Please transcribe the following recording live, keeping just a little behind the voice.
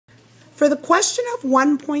For the question of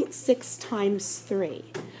 1.6 times 3,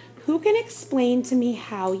 who can explain to me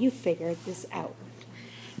how you figured this out?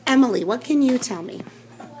 Emily, what can you tell me?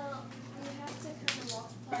 Well, we have to kind of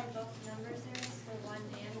multiply both numbers there, so 1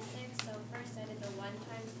 and 6. So first I did the 1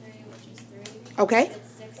 times 3, which is 3. Okay. I did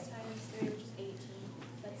 6 times 3, which is 18.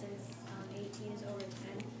 But since 18 is over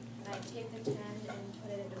 10, I take the 10 and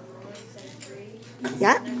put it into 4 instead of 3.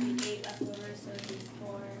 Yeah. And then the 8 left over, so it would be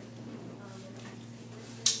 4.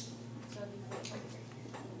 So it would be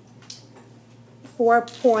 4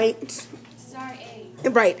 point. Sorry,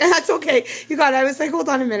 8. Right, that's okay. You got it. I was like, hold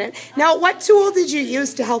on a minute. Now, what tool did you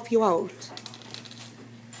use to help you out?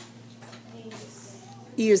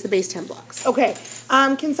 You used the base 10 blocks. Okay.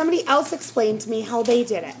 Can somebody else explain to me how they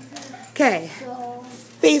did it? Okay. So,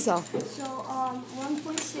 Basil.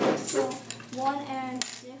 1.6, so 1 and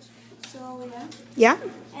 6, so Yeah? yeah.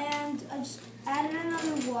 And I just added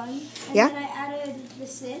another 1, and Yeah. then I added the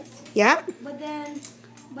 6, Yeah?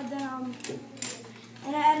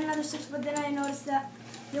 and I added another 6, but then I noticed that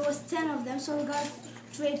there was 10 of them, so we got to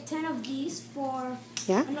trade 10 of these for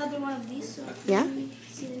Yeah? another one of these, so 3, Yeah.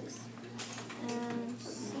 6, and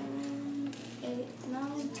 7, 8,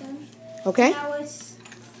 9, 10. Okay. Now it's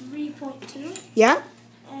 3.2. Yeah?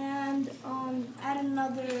 And add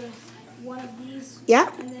another one of these. Yeah.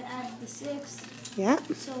 And then add the 6. Yeah?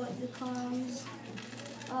 So it becomes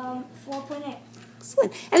 4.8.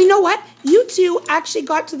 Excellent. And you know what? You two actually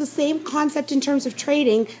got to the same concept in terms of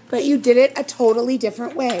trading, but you did it a totally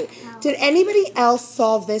different way. Did anybody else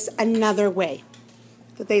solve this another way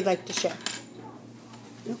that they'd like to share?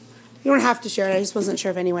 No? You don't have to share it. I just wasn't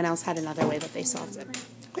sure if anyone else had another way that they solved it.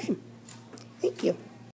 Okay. Thank you.